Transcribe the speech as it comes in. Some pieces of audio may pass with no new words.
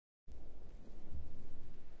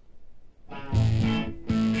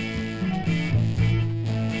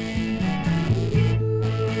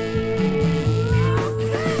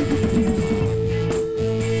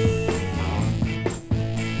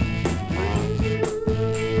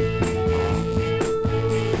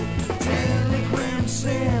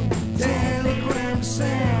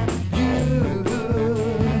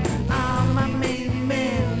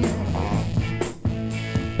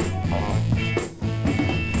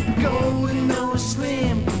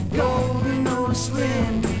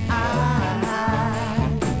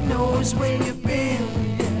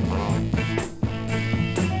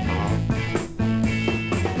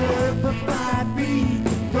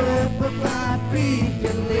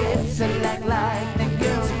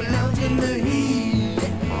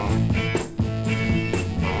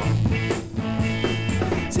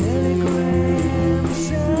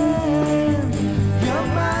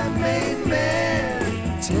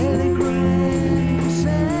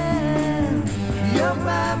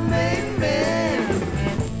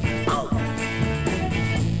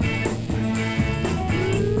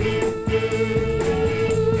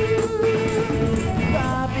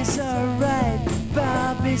alright,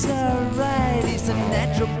 Bobby's alright. He's a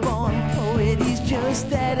natural born poet, he's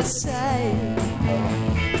just out of sight.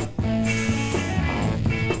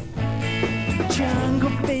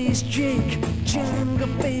 Jungle-faced Jake,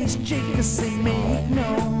 jungle-faced Jake. I say make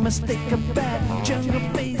no mistake about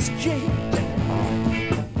jungle-faced Jake.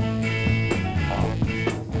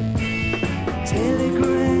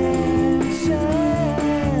 Telegram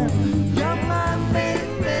son, you're my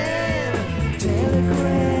main man.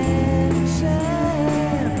 Telegram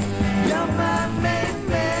son, you're my main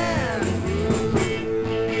man.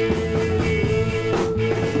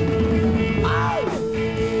 Oh!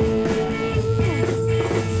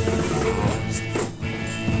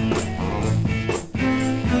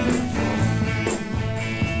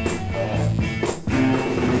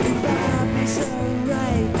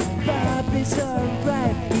 Bobby's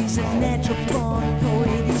alright, he's a natural born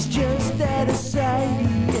poet, he's just out of sight,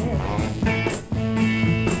 yeah.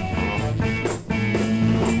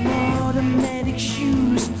 Automatic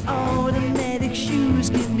shoes,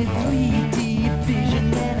 give me 3D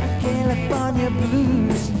vision and California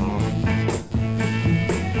blues.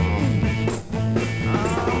 Oh,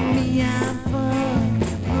 me, I'm fun,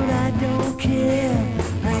 but I don't care.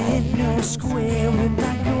 I ain't no square with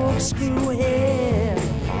my corkscrew hair.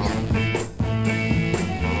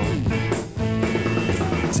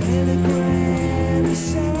 Telegram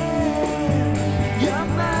son, you're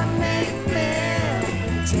my main man.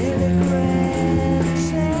 Telegram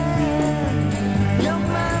son, you're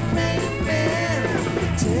my main man.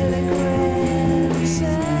 Telegram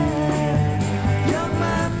son, you're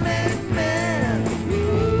my main man.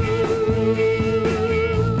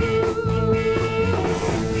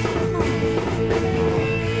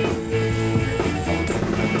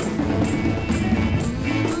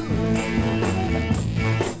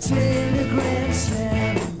 Telegram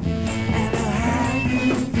son, I know how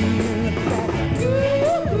you feel about you.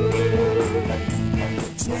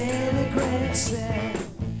 Telegram son,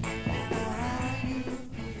 I know how you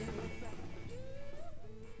feel about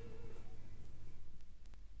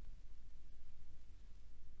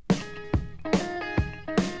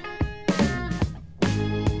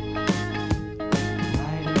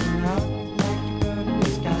Riding around like a bird in the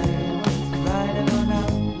sky. Riding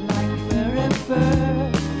around like a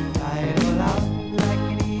bird. Ride it all out like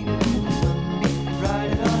an eagle in the sunbeam.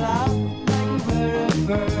 Ride it all out like a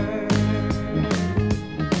bird.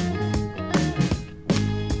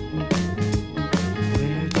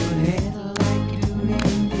 Wear it your head like you do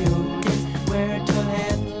in the old days. Wear it your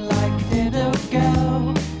head like you did a girl.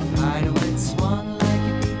 Ride a wet swan like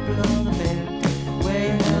you people on the bed. Way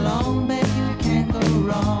along, baby, you can't go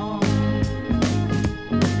wrong.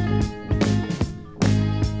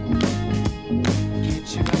 Get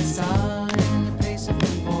your sun in the place of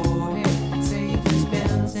your forehead. Say a few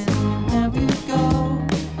spells and there you go.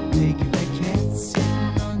 Take your back head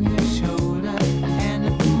sitting on your shoulder. And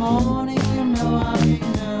in the morning you know how you know.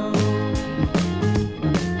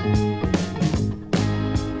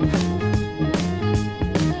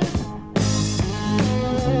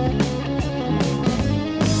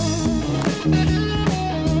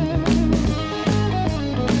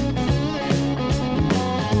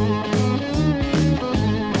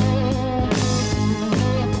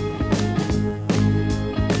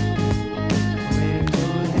 Wear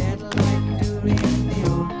your head like you do in the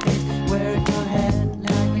old days. Wear your head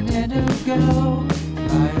like you did a girl.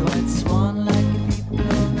 Ride a white swan like the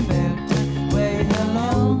people on the belt. Way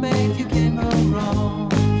along, babe, you can't go wrong.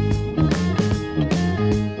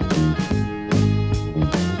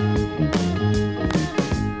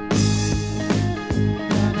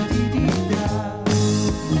 Da-da-dee-dee-da.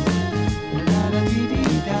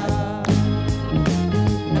 Da-da-dee-dee-da.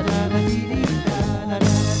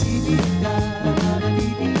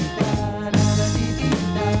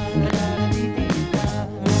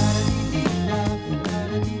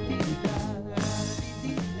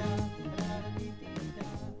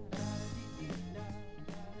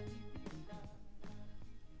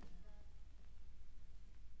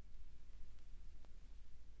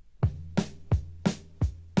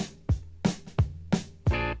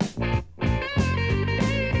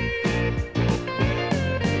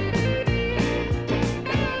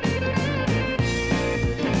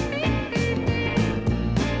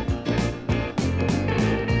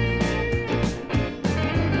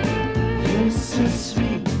 You're so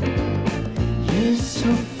sweet, you're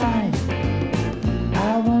so fine.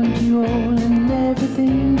 I want you all and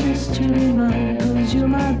everything just to be mine. 'Cause you're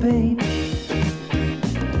my babe,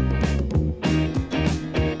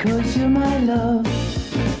 'cause you're my love.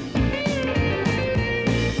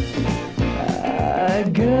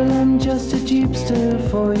 Girl, I'm just just a Jeepster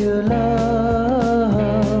for your love.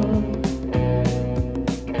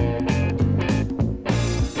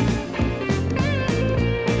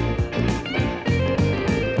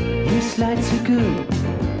 Your slides are good,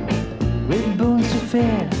 with bones so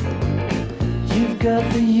fair. You've got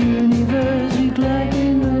the universe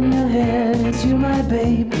reclining on your head. It's you, my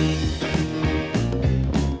babe,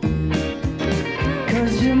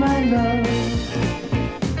 'cause you're my love.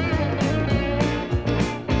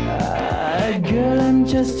 Girl, I'm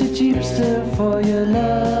just a Jeepster for your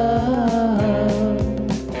love.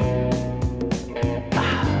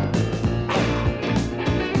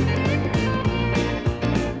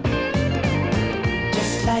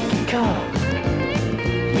 Just like a car,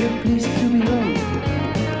 you're pleased to behold.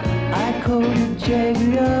 I call you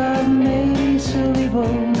Jaguar, maybe so we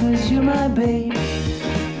both. 'Cause you're my babe,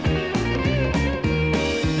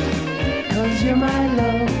 'cause you're my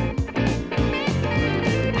love.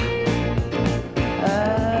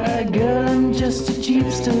 Girl, I'm just a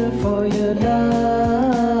Jeepster for your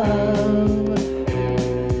love.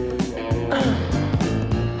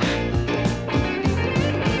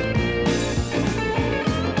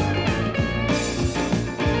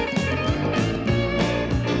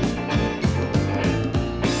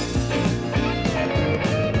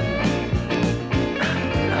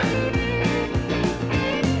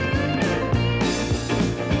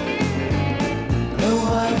 The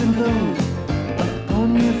wild and blows on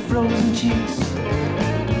your frozen cheeks.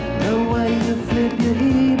 The way you flip your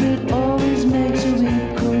hip, it always makes you weak.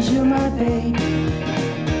 'Cause you're my babe,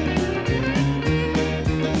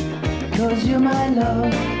 'cause you're my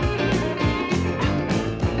love.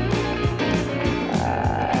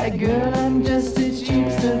 Girl, I'm just a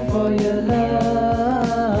Jeepster for your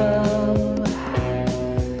love.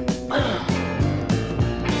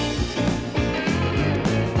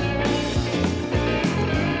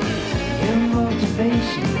 Your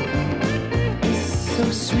motivation is so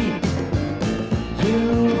sweet. Your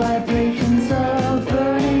vibrations are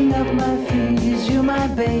burning up my feet. 'Cause you're my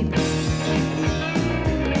baby,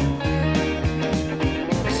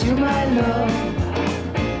 'cause you're my love.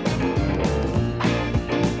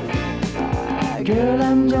 Girl,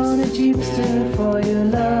 I'm gonna Jeepster for your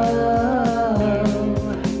love.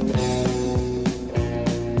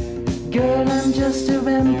 Girl, I'm just a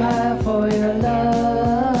vampire for your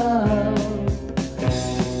love.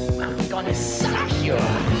 I'm gonna suck you.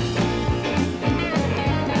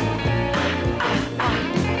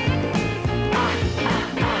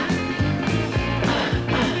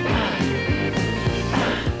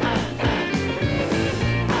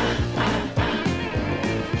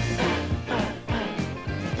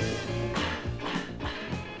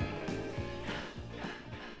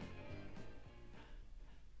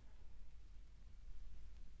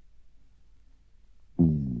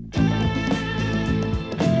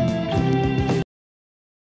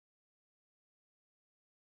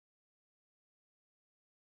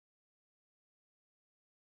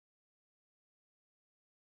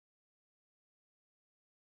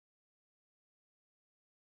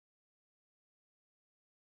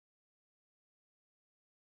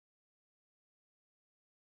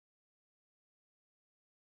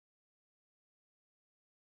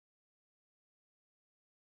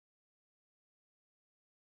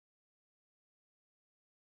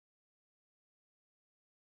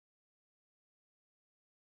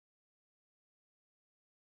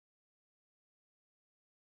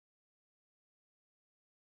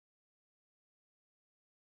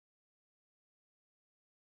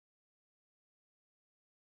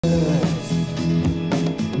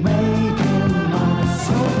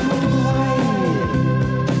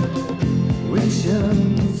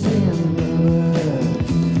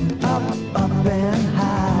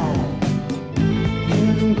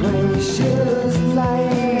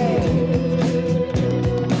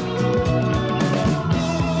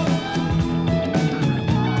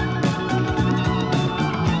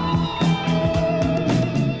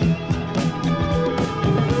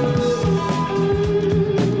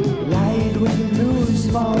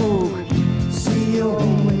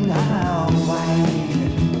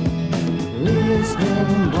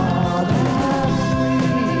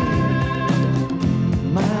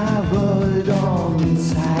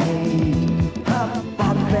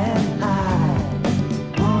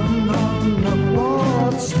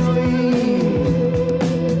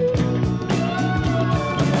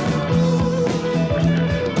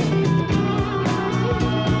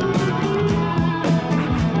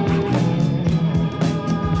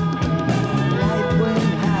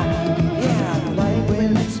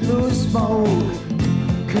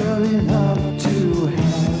 curling up to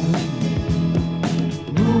heaven,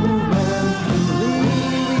 moving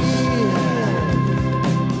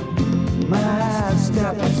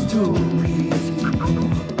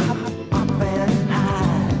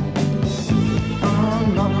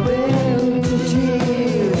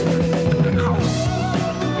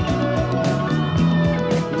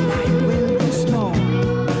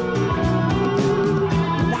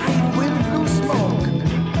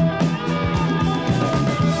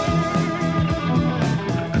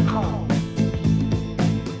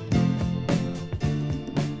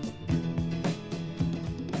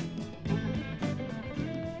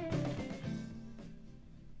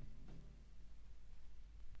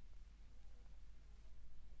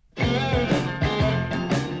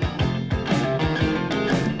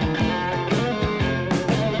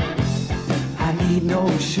need no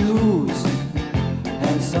shoes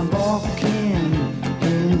as I'm walking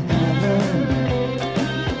in heaven.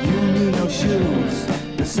 You need no shoes,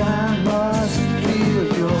 the sun must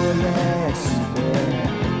feel your legs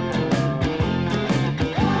bare.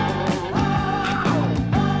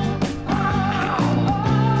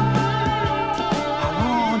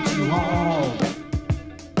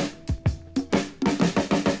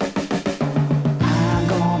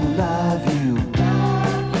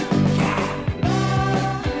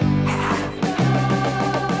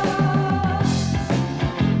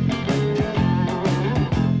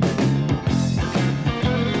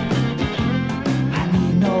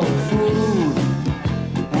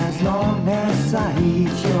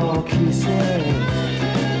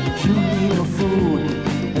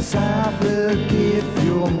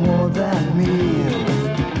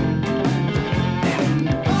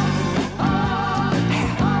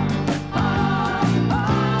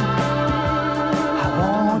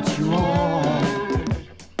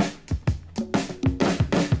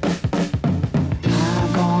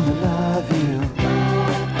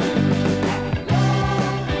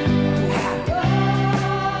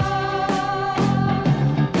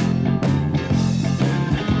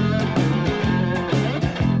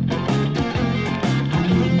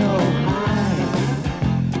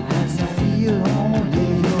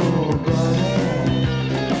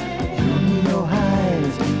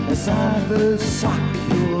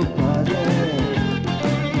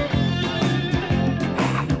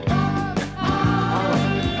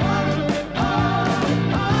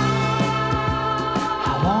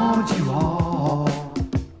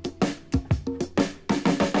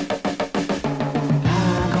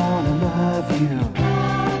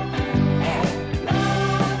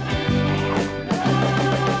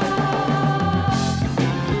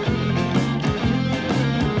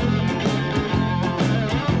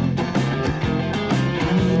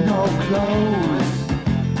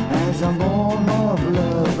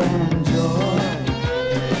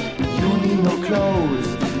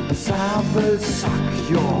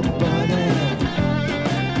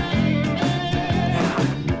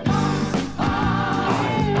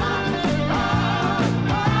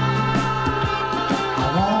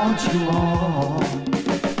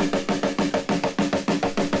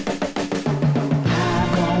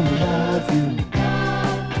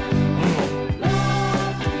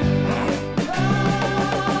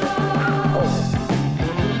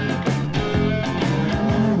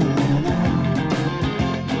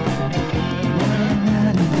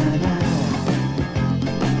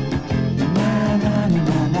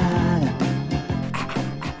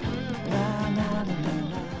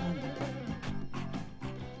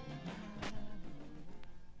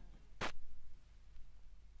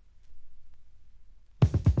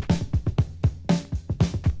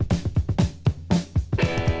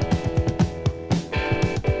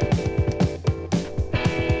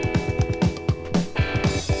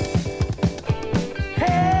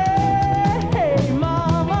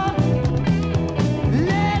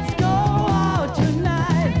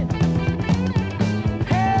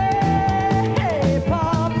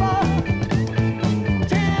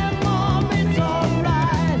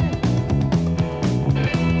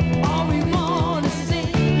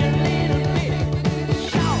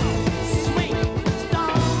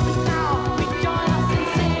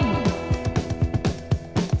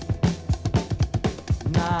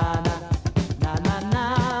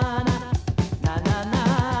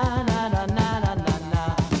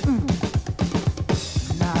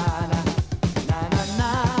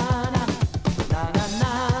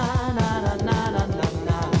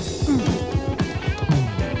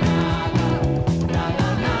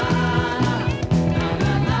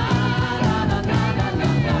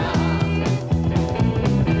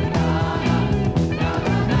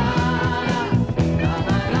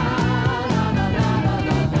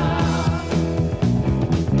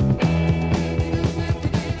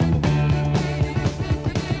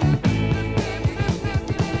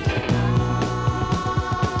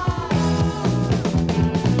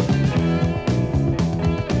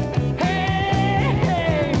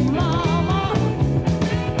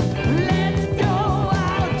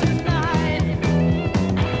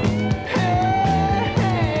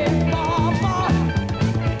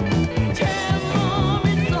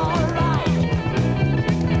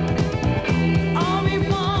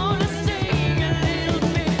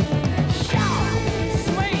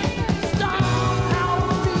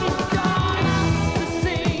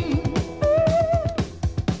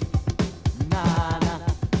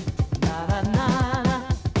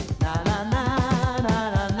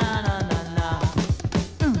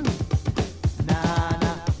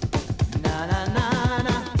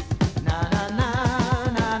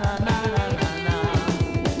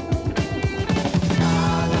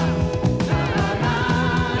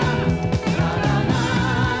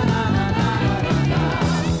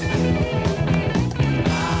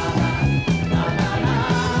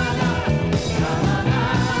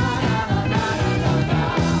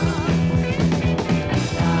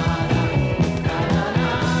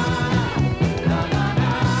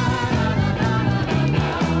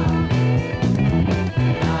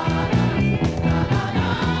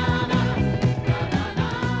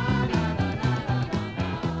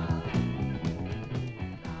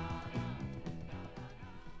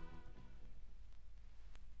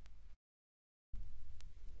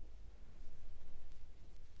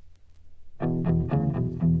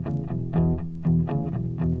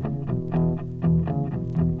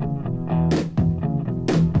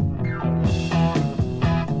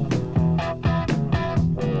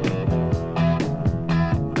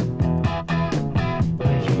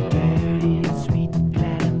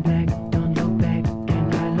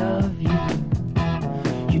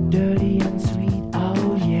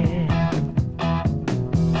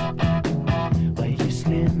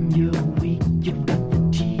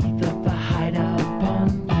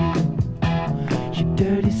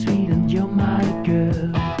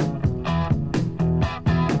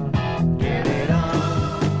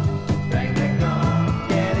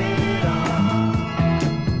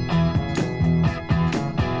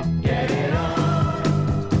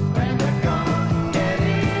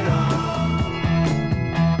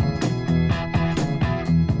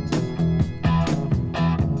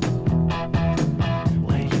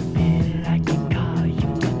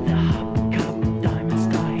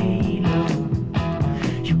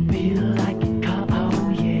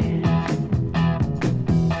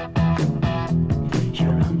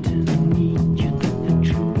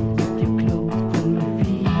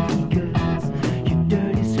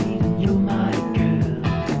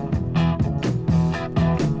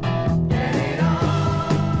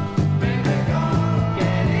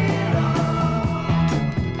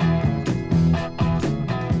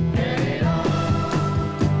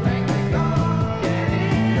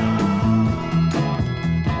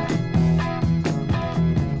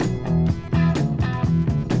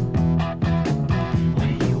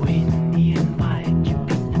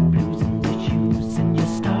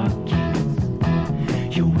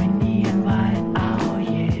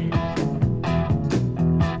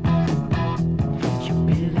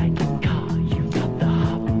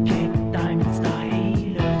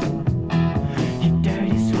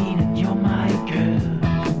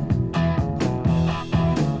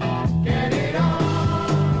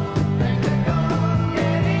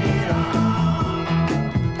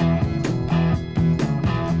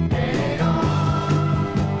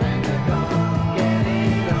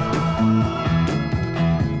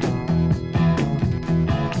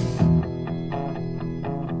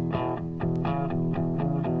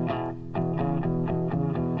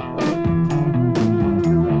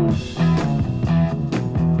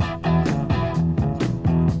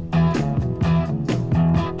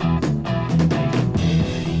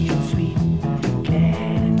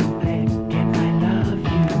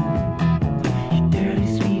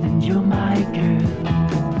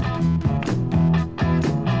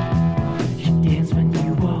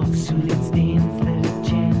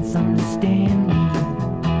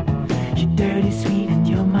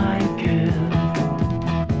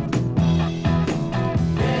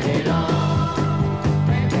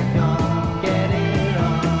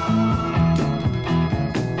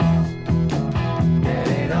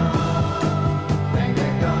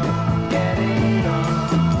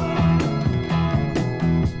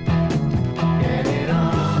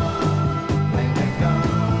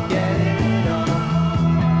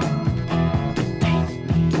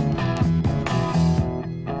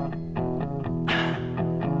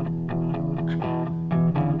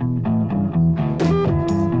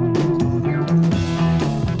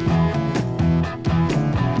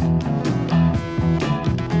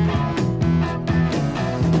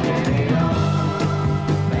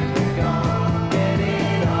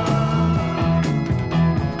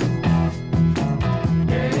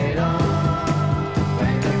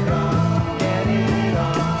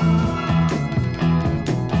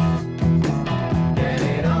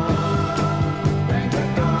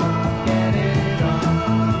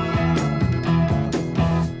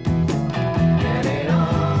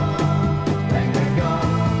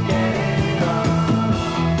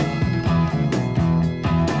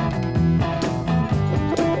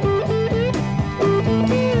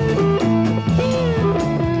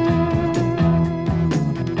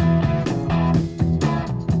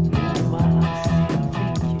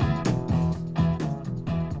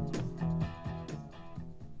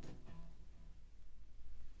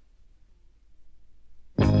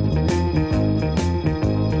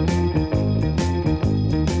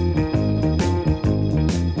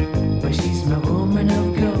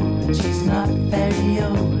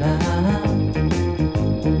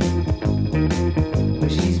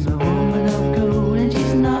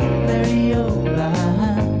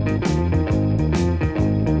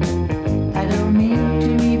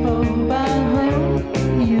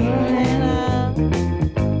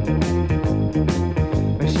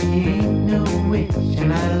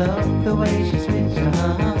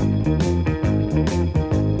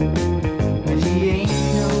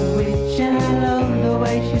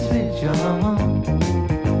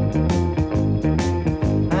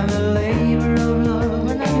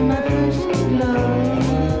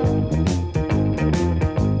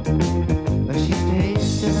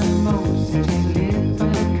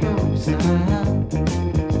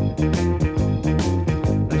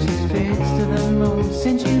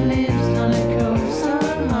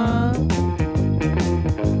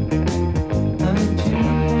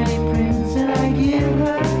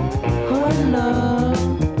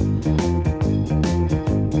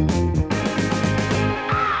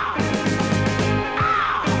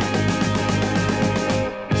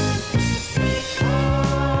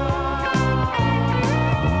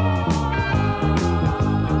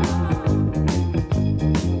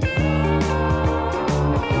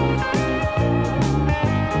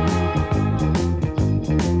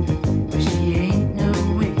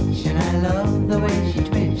 love the way she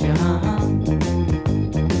twitch,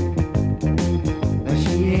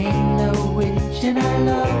 She ain't no witch, and I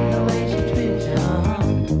love the way she twitch,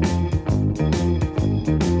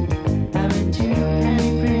 I'm a two-penny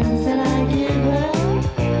prince, and I give her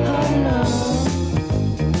love.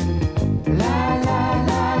 La la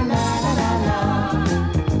la la la la la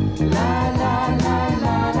la la la la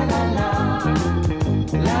la la la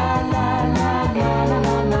la la la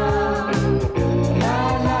la la.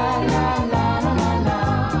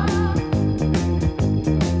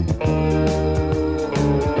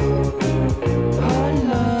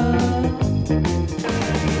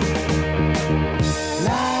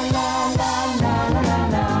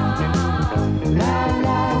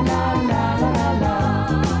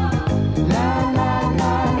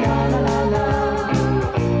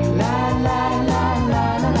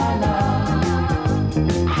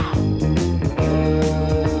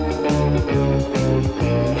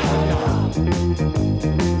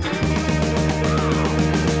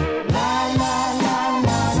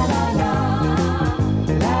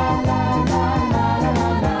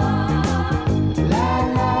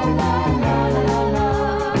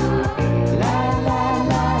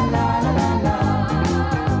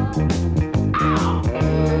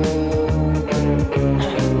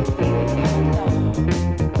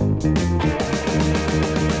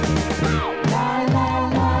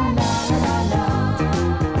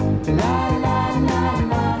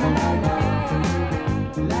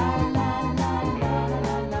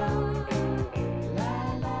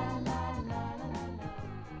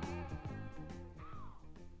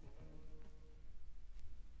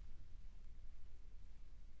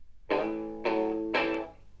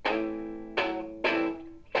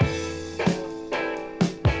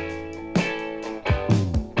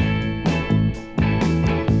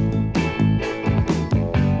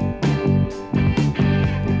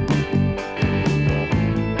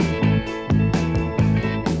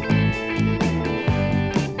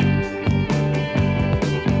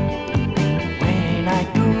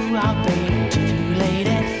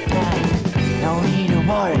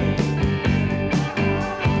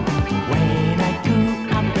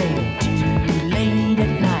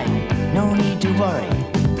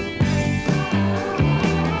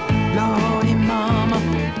 Lordy Mama,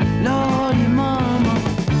 Lordy Mama,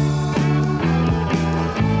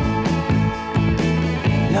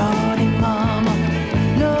 Lordy Mama,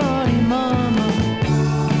 Lordy Mama.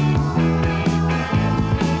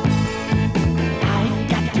 I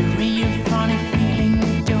got the real funny feeling,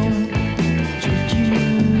 don't treat you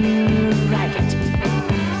right.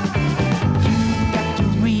 You got the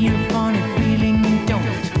real funny feeling,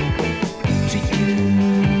 don't treat you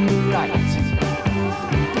right.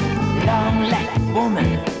 Long black woman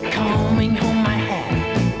combing home my hair.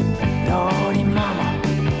 Lordy Mama,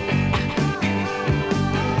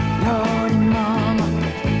 Lordy Mama,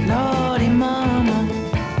 Lordy Mama,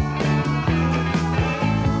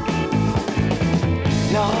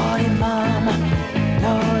 Lordy Mama,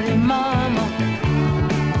 Lordy Mama.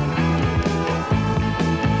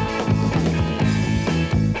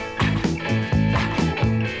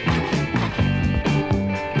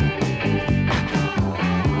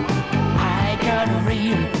 A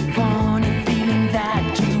real funny feeling that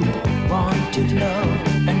you want to love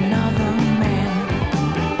another man.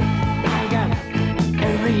 I got a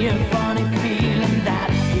real funny feeling that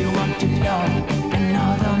you want to love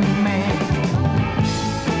another man.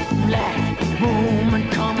 Black woman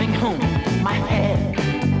coming home, my head.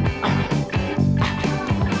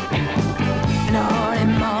 Lordy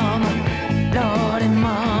Mama, Lordy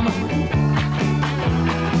Mama,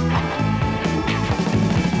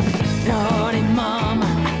 Lordy Mama,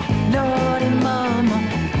 Lordy Mama,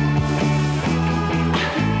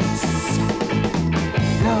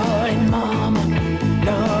 Lordy Mama,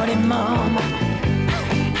 Lordy Mama,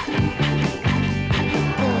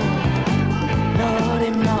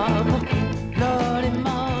 Lordy Mama, Lordy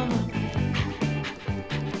Mama.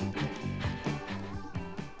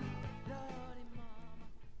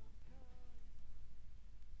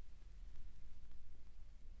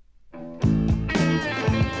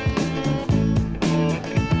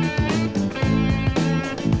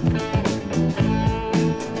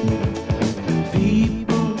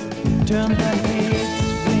 People turn their heads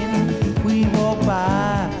when we walk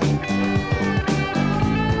by.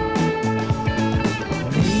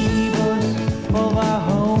 Neighbors of our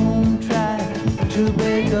home try to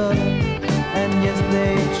break us, and yes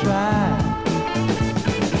they try.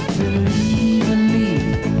 Believe in me,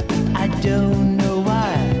 I don't know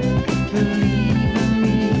why. Believe in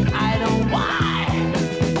me, I don't why.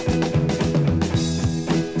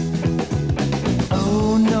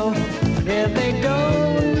 Oh no,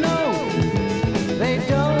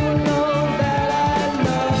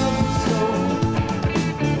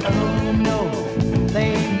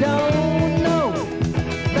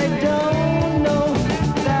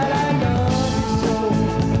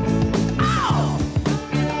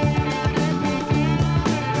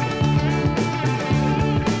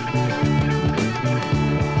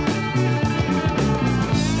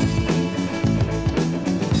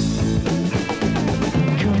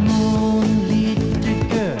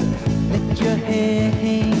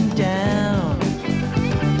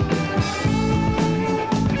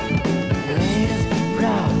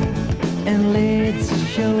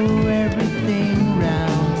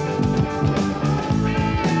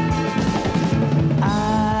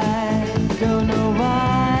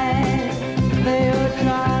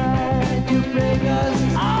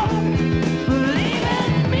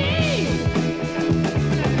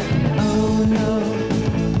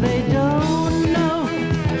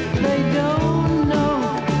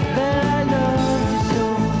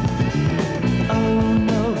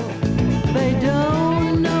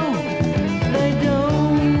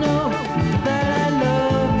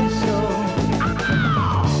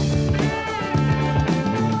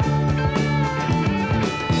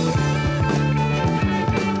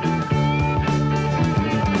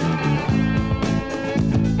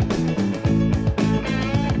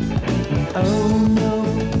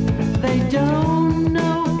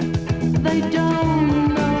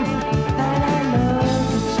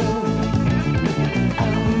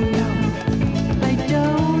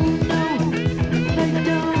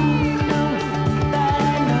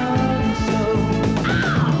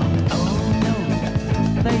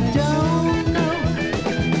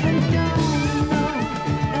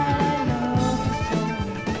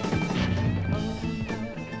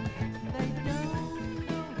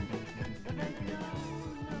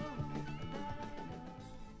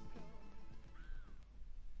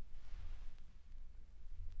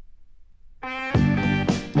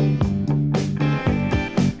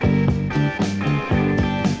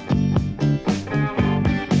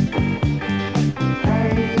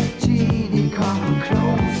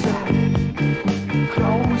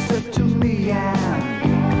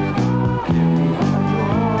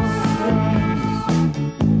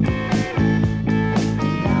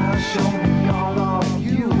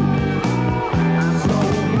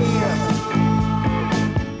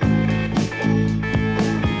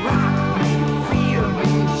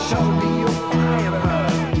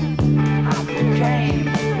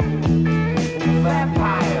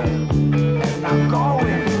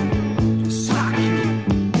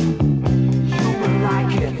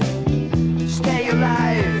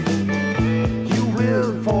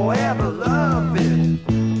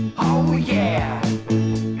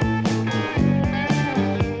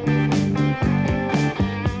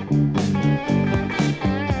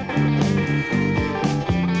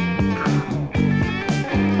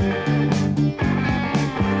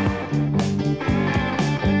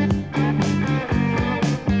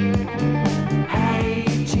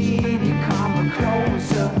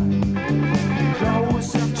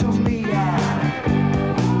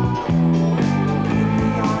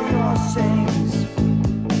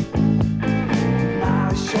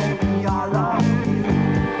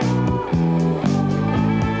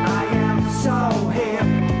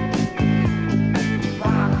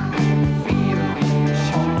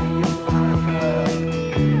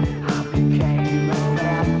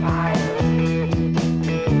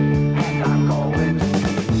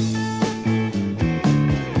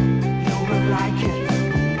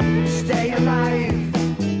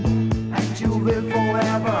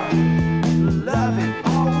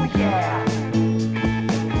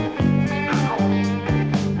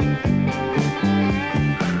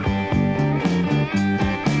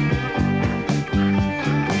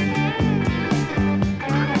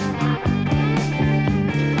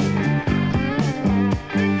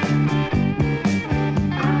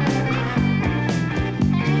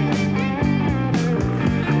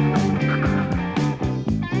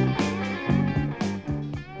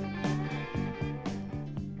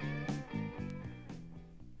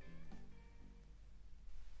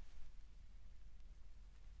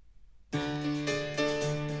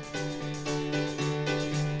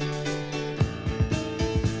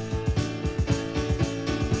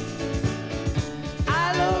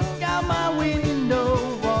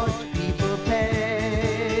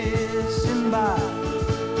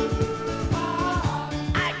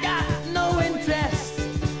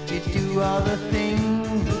 love.